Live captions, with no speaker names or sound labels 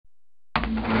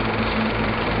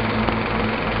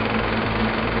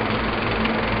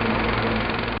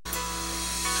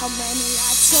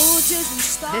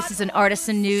This is an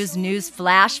Artisan News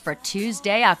flash for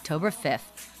Tuesday, October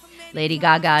 5th. Lady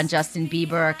Gaga and Justin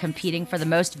Bieber are competing for the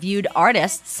most viewed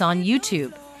artists on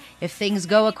YouTube. If things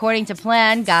go according to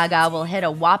plan, Gaga will hit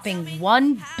a whopping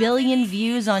 1 billion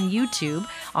views on YouTube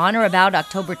on or about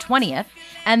October 20th,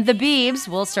 and the Biebs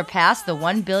will surpass the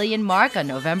 1 billion mark on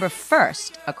November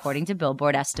 1st, according to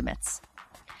Billboard estimates.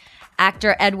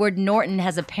 Actor Edward Norton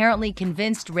has apparently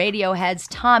convinced Radiohead's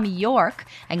Tom York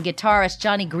and guitarist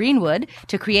Johnny Greenwood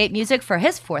to create music for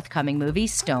his forthcoming movie,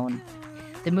 Stone.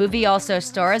 The movie also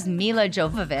stars Mila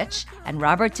Jovovich and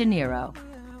Robert De Niro.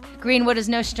 Greenwood is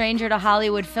no stranger to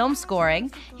Hollywood film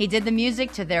scoring. He did the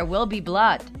music to There Will Be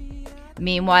Blood.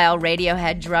 Meanwhile,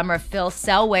 Radiohead drummer Phil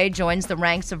Selway joins the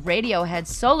ranks of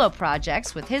Radiohead's solo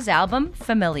projects with his album,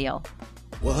 Familial.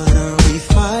 What are we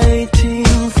fighting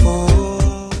for?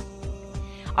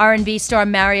 R&B star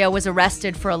Mario was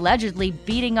arrested for allegedly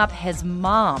beating up his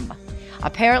mom.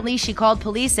 Apparently, she called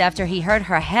police after he hurt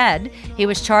her head. He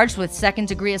was charged with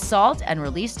second-degree assault and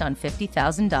released on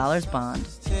 $50,000 bond.